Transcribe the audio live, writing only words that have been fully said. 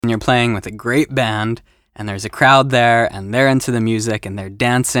And you're playing with a great band, and there's a crowd there, and they're into the music, and they're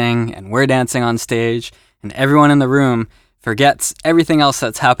dancing, and we're dancing on stage, and everyone in the room forgets everything else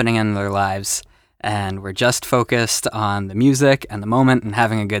that's happening in their lives, and we're just focused on the music and the moment and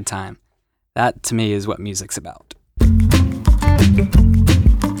having a good time. That, to me, is what music's about.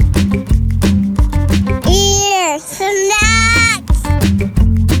 Ear Snacks!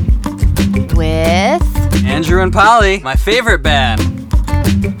 With Andrew and Polly, my favorite band.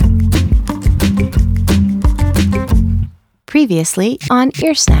 Previously on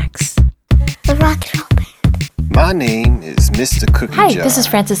Ear Snacks. The Rock and Roll Band. My name is Mr. Cookie Hi, Jar. this is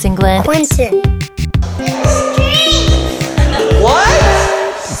Frances England. Quentin.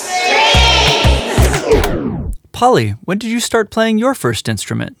 Polly, when did you start playing your first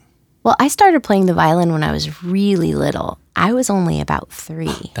instrument? Well, I started playing the violin when I was really little. I was only about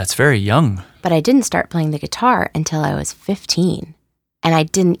 3. That's very young. But I didn't start playing the guitar until I was 15. And I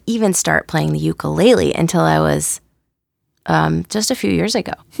didn't even start playing the ukulele until I was just a few years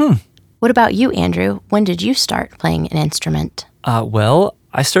ago. What about you, Andrew? When did you start playing an instrument? Well,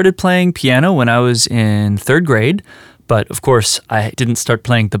 I started playing piano when I was in 3rd grade, but of course, I didn't start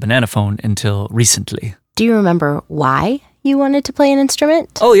playing the banana phone until recently. Do you remember why you wanted to play an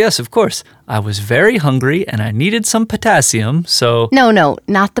instrument? Oh, yes, of course. I was very hungry and I needed some potassium, so... No,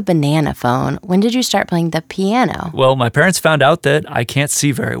 not the banana phone. When did you start playing the piano? Well, my parents found out that I can't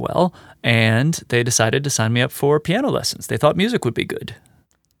see very well, and they decided to sign me up for piano lessons. They thought music would be good.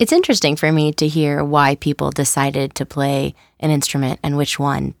 It's interesting for me to hear why people decided to play an instrument and which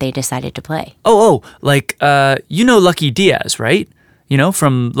one they decided to play. Like, you know Lucky Diaz, right? You know,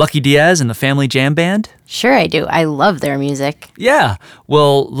 from Lucky Diaz and the Family Jam Band? Sure I do. I love their music. Yeah.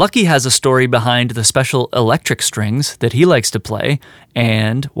 Well, Lucky has a story behind the special electric strings that he likes to play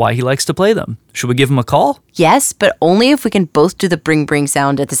and why he likes to play them. Should we give him a call? Yes, but only if we can both do the bring bring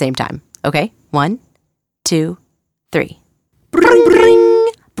sound at the same time. Okay? 1, 2, 3. Bring bring!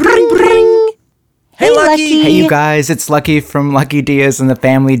 Bring bring! Hey, Lucky! Hey, you guys, it's Lucky from Lucky Diaz and the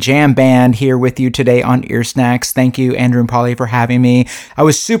Family Jam Band here with you today on Ear Snacks. Thank you, Andrew and Polly, for having me. I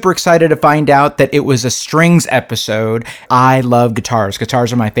was super excited to find out that it was a strings episode. I love guitars.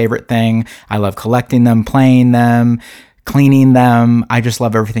 Guitars are my favorite thing. I love collecting them, playing them, cleaning them. I just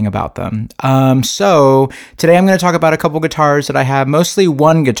love everything about them. So today I'm going to talk about a couple guitars that I have, mostly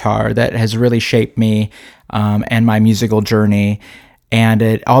one guitar that has really shaped me and my musical journey. And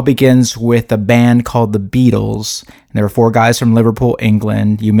it all begins with a band called the Beatles. And there were 4 guys from Liverpool,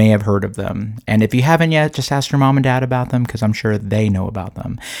 England. You may have heard of them. And if you haven't yet, just ask your mom and dad about them because I'm sure they know about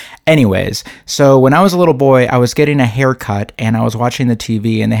them. Anyways, so when I was a little boy, I was getting a haircut and I was watching the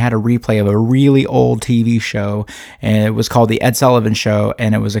TV and they had a replay of a really old TV show. And it was called The Ed Sullivan Show.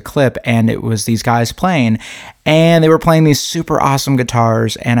 And it was a clip and it was these guys playing. And they were playing these super awesome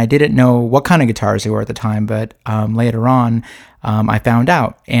guitars. And I didn't know what kind of guitars they were at the time. But later on, I found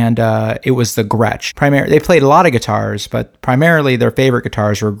out, and it was the Gretsch. They played a lot of guitars, but primarily their favorite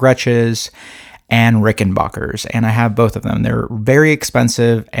guitars were Gretsch's and Rickenbackers, and I have both of them. They're very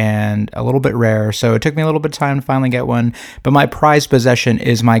expensive and a little bit rare, so it took me a little bit of time to finally get one, but my prized possession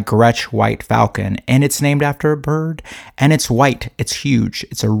is my Gretsch White Falcon, and it's named after a bird, and it's white. It's huge.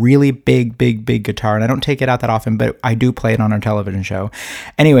 It's a really big guitar, and I don't take it out that often, but I do play it on our television show.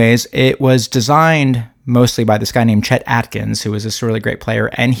 Anyways, it was designed mostly by this guy named Chet Atkins, who was this really great player,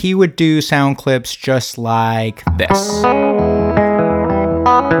 and he would do sound clips just like this.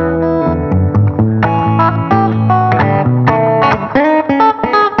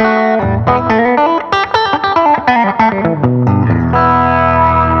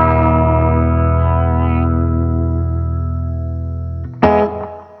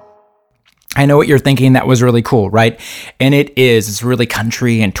 I know what you're thinking. That was really cool, right? And it is. It's really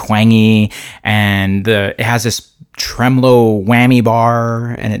country and twangy, and it has this tremolo whammy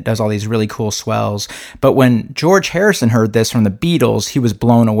bar, and it does all these really cool swells. But when George Harrison heard this from the Beatles, he was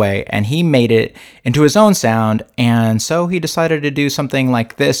blown away, and he made it into his own sound, and so he decided to do something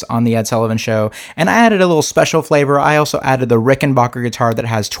like this on The Ed Sullivan Show, and I added a little special flavor. I also added the Rickenbacker guitar that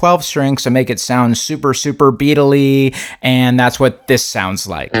has 12 strings to make it sound super Beatle-y, and that's what this sounds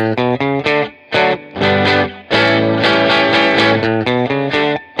like.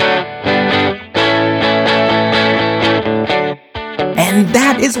 And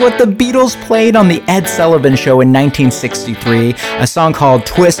that is what the Beatles played on The Ed Sullivan Show in 1963, a song called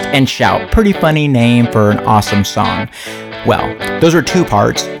Twist and Shout. Pretty funny name for an awesome song. Well, those are 2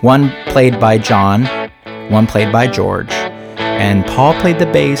 parts, one played by John, one played by George, and Paul played the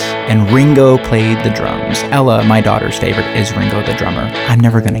bass, and Ringo played the drums. Ella, my daughter's favorite, is Ringo the drummer. I'm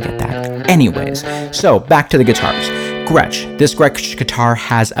never gonna get that. Anyways, so back to the guitars. Gretsch. This Gretsch guitar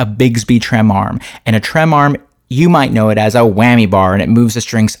has a Bigsby trem arm, and a trem arm, you might know it as a whammy bar, and it moves the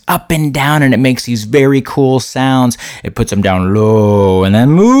strings up and down, and it makes these very cool sounds. It puts them down low and then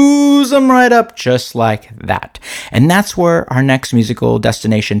moves them right up just like that. And that's where our next musical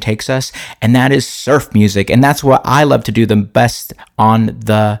destination takes us, and that is surf music. And that's what I love to do the best on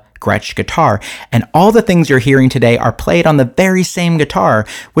the Gretsch guitar. And all the things you're hearing today are played on the very same guitar,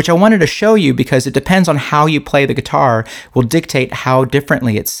 which I wanted to show you because it depends on how you play the guitar will dictate how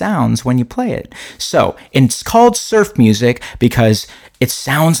differently it sounds when you play it. So it's called surf music because it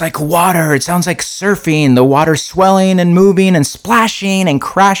sounds like water. It sounds like surfing, the water swelling and moving and splashing and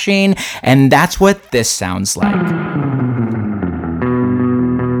crashing. And that's what this sounds like.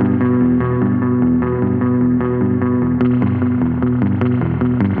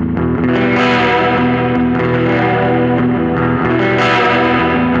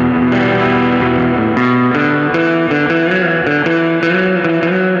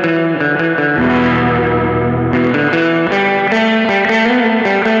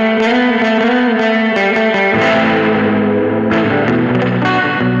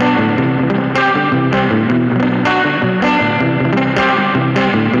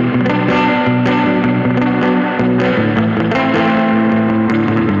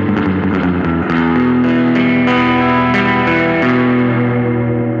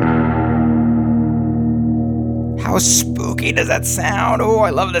 How spooky does that sound? Oh, I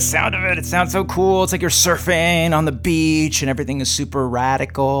love the sound of it. It sounds so cool. It's like you're surfing on the beach and everything is super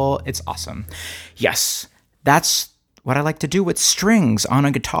radical. It's awesome. Yes, that's what I like to do with strings on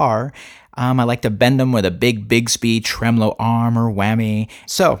a guitar. I like to bend them with a big Bigsby tremolo arm or whammy.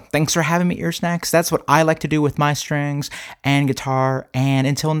 So thanks for having me, Ear Snacks. That's what I like to do with my strings and guitar. And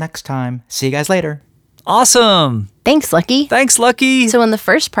until next time, see you guys later. Awesome. Thanks, Lucky. Thanks, Lucky. So in the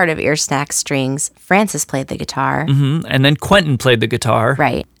first part of Ear Snack Strings, Francis played the guitar. And then Quentin played the guitar.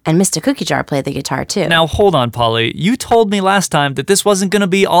 Right. And Mr. Cookie Jar played the guitar too. Now, hold on, Polly. You told me last time that this wasn't going to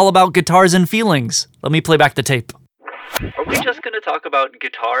be all about guitars and feelings. Let me play back the tape. Are we just going to talk about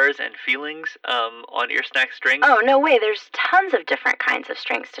guitars and feelings on Ear Snack Strings? Oh, no way. There's tons of different kinds of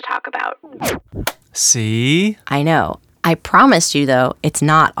strings to talk about. See? I know. I promised you, though, it's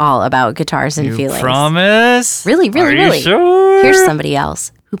not all about guitars and feelings. Promise? Really, really, Are really. You sure? Here's somebody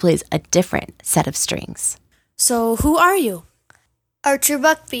else who plays a different set of strings. So, who are you? Archer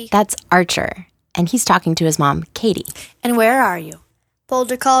Buckby. That's Archer, and he's talking to his mom, Katie. And where are you?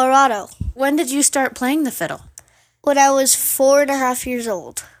 Boulder, Colorado. When did you start playing the fiddle? When I was 4.5 years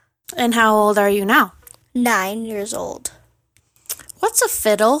old. And how old are you now? 9 years old. What's a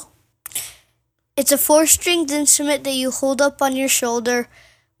fiddle? It's a 4-stringed instrument that you hold up on your shoulder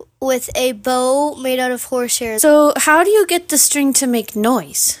with a bow made out of horsehair. So how do you get the string to make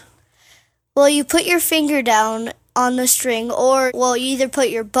noise? Well, you put your finger down on the string, or, well, you either put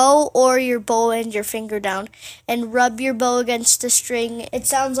your bow and your finger down and rub your bow against the string. It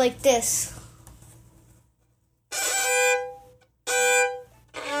sounds like this.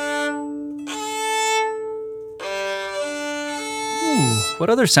 Ooh, what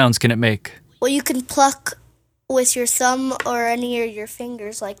other sounds can it make? Well, you can pluck with your thumb or any of your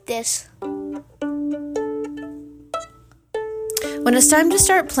fingers like this. When it's time to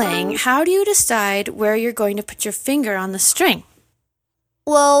start playing, how do you decide where you're going to put your finger on the string?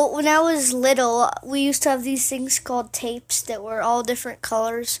 Well, when I was little, we used to have these things called tapes that were all different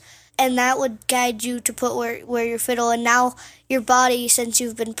colors, and that would guide you to put where your fiddle. And now your body, since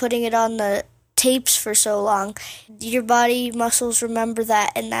you've been putting it on the tapes for so long, your body muscles remember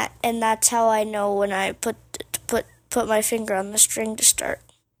that, and that's how I know when I put my finger on the string to start.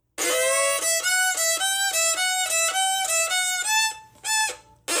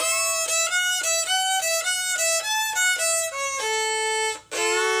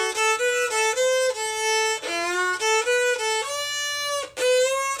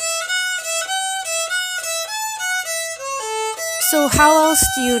 So how else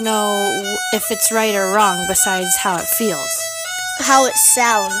do you know if it's right or wrong besides how it feels? How it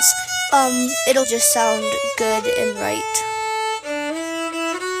sounds. It'll just sound good and right.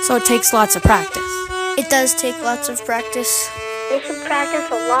 So it takes lots of practice. It does take lots of practice. You should practice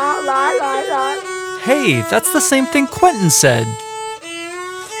a lot. Hey, that's the same thing Quentin said.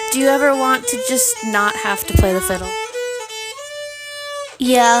 Do you ever want to just not have to play the fiddle?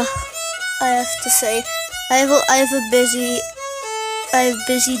 Yeah, I have to say. I have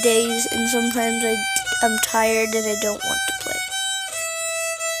busy days, and sometimes I'm tired and I don't want to play.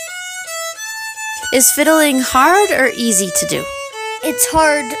 Is fiddling hard or easy to do? It's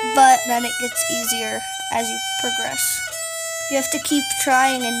hard, but then it gets easier as you progress. You have to keep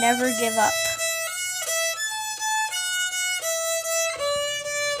trying and never give up.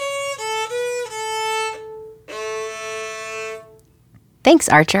 Thanks,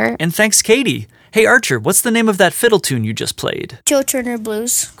 Archer. And thanks, Katie. Hey, Archer, what's the name of that fiddle tune you just played? Joe Turner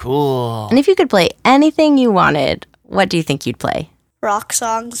Blues. Cool. And if you could play anything you wanted, what do you think you'd play? Rock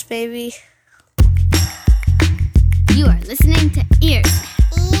songs, baby. You are listening to Ears.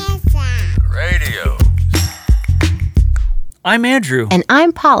 Radio. I'm Andrew. And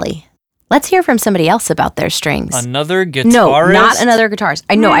I'm Polly. Let's hear from somebody else about their strings. Another guitarist? No, not another guitarist.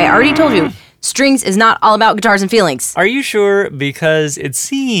 I know, I already told you. Strings is not all about guitars and feelings. Are you sure? Because it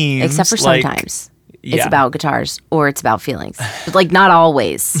seems Except for like... sometimes. Yeah. It's about guitars or it's about feelings. But like not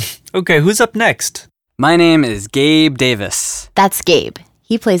always. Okay, who's up next? My name is Gabe Davis. That's Gabe.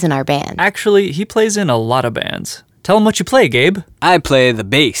 He plays in our band. Actually, he plays in a lot of bands. Tell him what you play, Gabe. I play the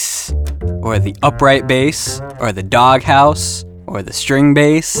bass, or the upright bass, or the doghouse, or the string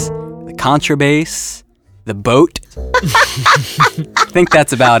bass, the contrabass, the boat. I think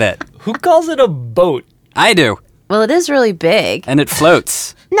that's about it. Who calls it a boat? I do, Well, it is really big. and it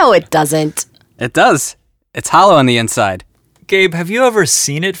floats. No, it doesn't. It does. It's hollow on the inside. Gabe, have you ever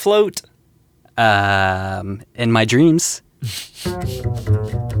seen it float? In my dreams.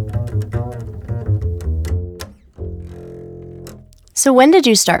 So when did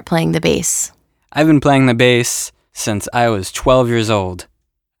you start playing the bass? I've been playing the bass since I was 12 years old.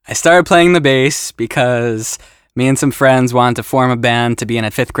 I started playing the bass because me and some friends wanted to form a band to be in a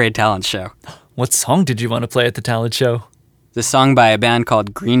 5th grade talent show. What song did you want to play at the talent show? The song by a band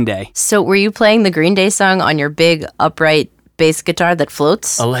called Green Day. So were you playing the Green Day song on your big upright bass guitar that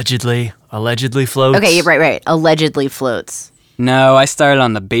floats? Allegedly floats. Okay, yeah, right. Allegedly floats. No, I started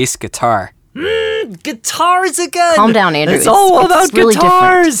on the bass guitar. Guitars again! Calm down, Andrew. It's all about really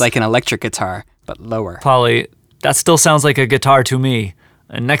guitars! It's like an electric guitar, but lower. Polly, that still sounds like a guitar to me.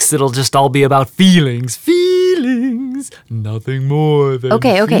 And next it'll just all be about feelings. Feelings. Nothing more than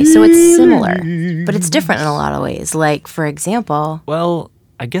Okay, so it's similar, but it's different in a lot of ways. Like, for example... Well,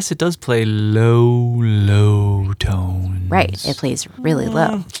 I guess it does play low tones. Right, it plays really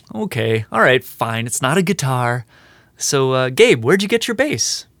low. Okay, all right, fine. It's not a guitar. So, Gabe, where'd you get your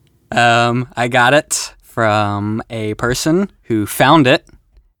bass? I got it from a person who found it,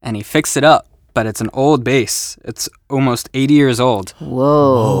 and he fixed it up. But it's an old bass. It's almost 80 years old.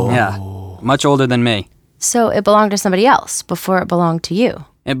 Whoa. Yeah, much older than me. So it belonged to somebody else before it belonged to you.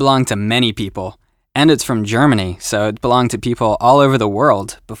 It belonged to many people. And it's from Germany, so it belonged to people all over the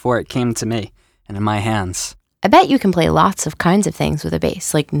world before it came to me and in my hands. I bet you can play lots of kinds of things with a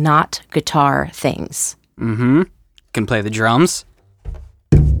bass, like not guitar things. Mm-hmm. Can play the drums.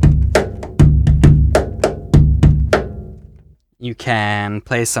 You can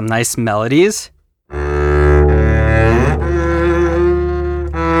play some nice melodies.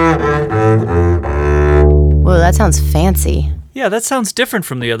 Whoa, that sounds fancy. Yeah, that sounds different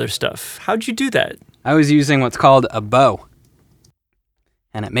from the other stuff. How'd you do that? I was using what's called a bow.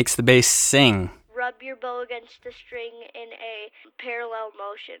 And it makes the bass sing. Rub your bow against the string in a parallel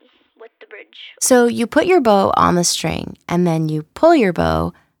motion with the bridge. So you put your bow on the string, and then you pull your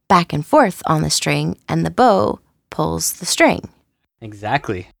bow back and forth on the string, and the bow pulls the string.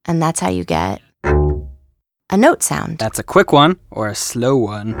 Exactly. And that's how you get a note sound. That's a quick one, or a slow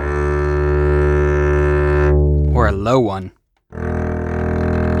one, or a low one.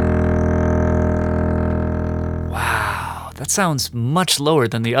 Wow, that sounds much lower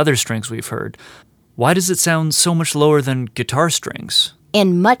than the other strings we've heard. Why does it sound so much lower than guitar strings?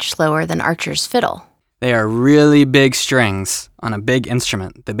 And much lower than Archer's fiddle. They are really big strings on a big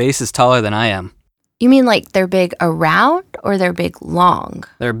instrument. The bass is taller than I am. You mean like they're big around or they're big long?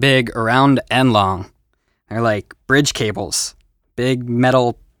 They're big around and long. They're like bridge cables, big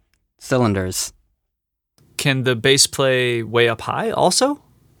metal cylinders. Can the bass play way up high also?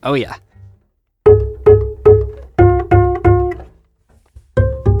 Oh yeah.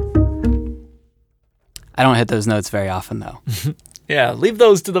 I don't hit those notes very often though. Yeah, leave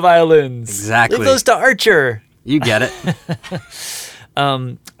those to the violins. Exactly. Leave those to Archer. You get it.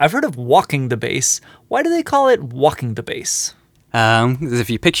 I've heard of walking the bass. Why do they call it walking the bass? 'Cause if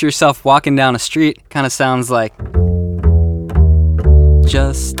you picture yourself walking down a street, it kind of sounds like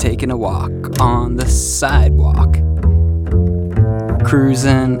just taking a walk on the sidewalk,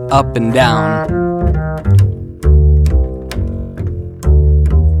 cruising up and down.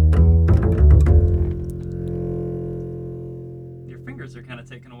 Your fingers are kind of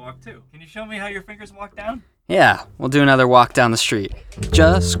taking a walk too. Can you show me how your fingers walk down? Yeah, we'll do another walk down the street.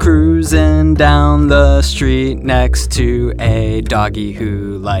 Just cruising down the street next to a doggy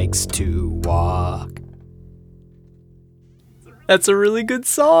who likes to walk. That's a really good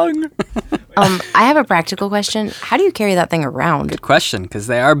song. I have a practical question. How do you carry that thing around? Good question, because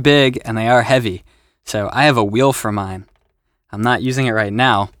they are big and they are heavy. So I have a wheel for mine. I'm not using it right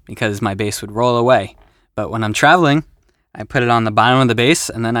now because my bass would roll away. But when I'm traveling, I put it on the bottom of the bass,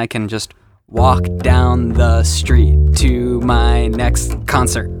 and then I can just walk down the street to my next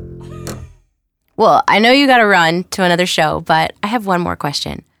concert. Well, I know you gotta run to another show, but I have one more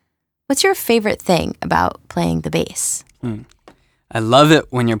question. What's your favorite thing about playing the bass? I love it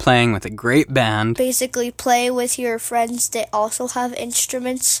when you're playing with a great band, Basically, play with your friends that also have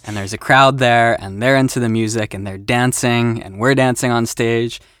instruments. and there's a crowd there, and they're into the music, and they're dancing, and we're dancing on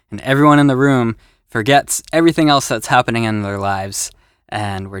stage, and everyone in the room forgets everything else that's happening in their lives,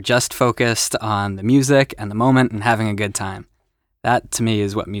 and we're just focused on the music and the moment and having a good time. That, to me,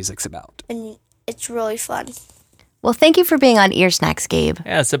 is what music's about. And it's really fun. Well, thank you for being on Ear Snacks, Gabe.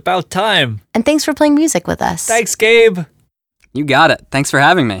 Yeah, it's about time. And thanks for playing music with us. Thanks, Gabe. You got it. Thanks for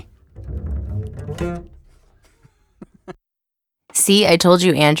having me. See, I told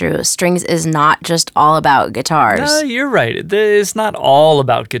you, Andrew, strings is not just all about guitars. You're right. It's not all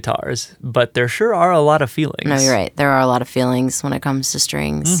about guitars, but there sure are a lot of feelings. No, you're right. There are a lot of feelings when it comes to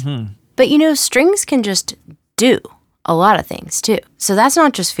strings. Mm-hmm. But you know, strings can just do a lot of things too. So that's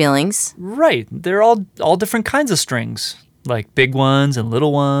not just feelings. Right. They're all different kinds of strings, like big ones and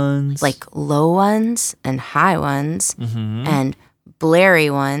little ones. Like low ones and high ones and blary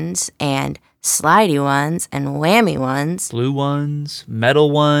ones and slidey ones and whammy ones. Blue ones, metal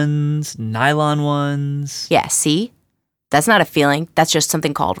ones, nylon ones. Yeah, see? That's not a feeling. That's just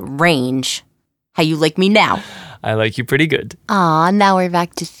something called range. How you like me now? I like you pretty good. Aw, now we're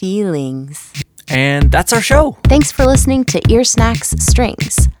back to feelings. And that's our show. Thanks for listening to Ear Snacks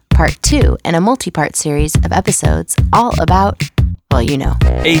Strings, Part 2 in a multi-part series of episodes all about, well, you know.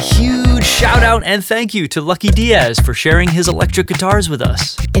 A huge shout out and thank you to Lucky Diaz for sharing his electric guitars with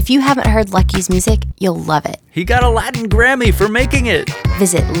us. If you haven't heard Lucky's music, you'll love it. He got a Latin Grammy for making it.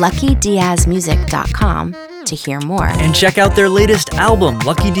 Visit luckydiazmusic.com to hear more. And check out their latest album,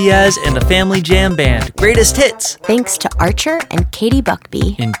 Lucky Diaz and the Family Jam Band, Greatest Hits, Thanks to Archer and Katie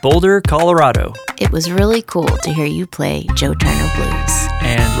Buckby. in Boulder, Colorado. It was really cool to hear you play Joe Turner Blues.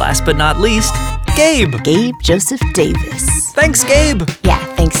 And last but not least, Gabe. Gabe Joseph Davis. Thanks, Gabe. Yeah,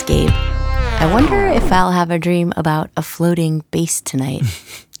 thanks, Gabe. I wonder if I'll have a dream about a floating bass tonight.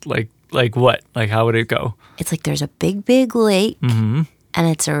 Like what? Like how would it go? It's like there's a big, big lake, Mm-hmm. and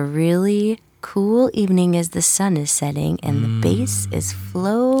it's a really cool evening as the sun is setting, and the bass is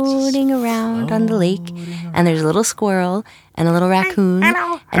floating around on the lake, and there's a little squirrel and a little raccoon,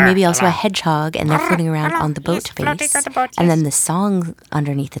 and maybe also a hedgehog, and they're floating around on the boat face. And then the song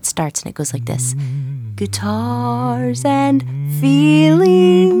underneath it starts, and it goes like this. Guitars and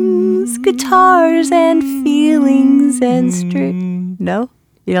feelings, guitars and feelings and strings. No?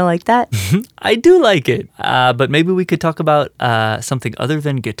 You don't like that? I do like it. But maybe we could talk about something other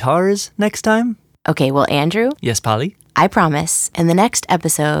than guitars next time. Okay, well, Andrew, Yes, Polly? I promise in the next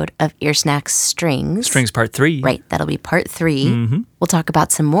episode of Ear Snacks Strings. Strings Part 3. Right, that'll be part 3. Mm-hmm. We'll talk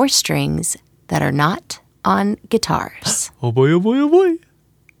about some more strings that are not on guitars. Oh boy, oh boy, oh boy.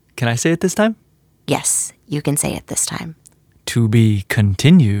 Can I say it this time? Yes, you can say it this time. To be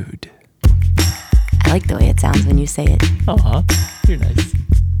continued. I like the way it sounds when you say it. Aw, you're nice.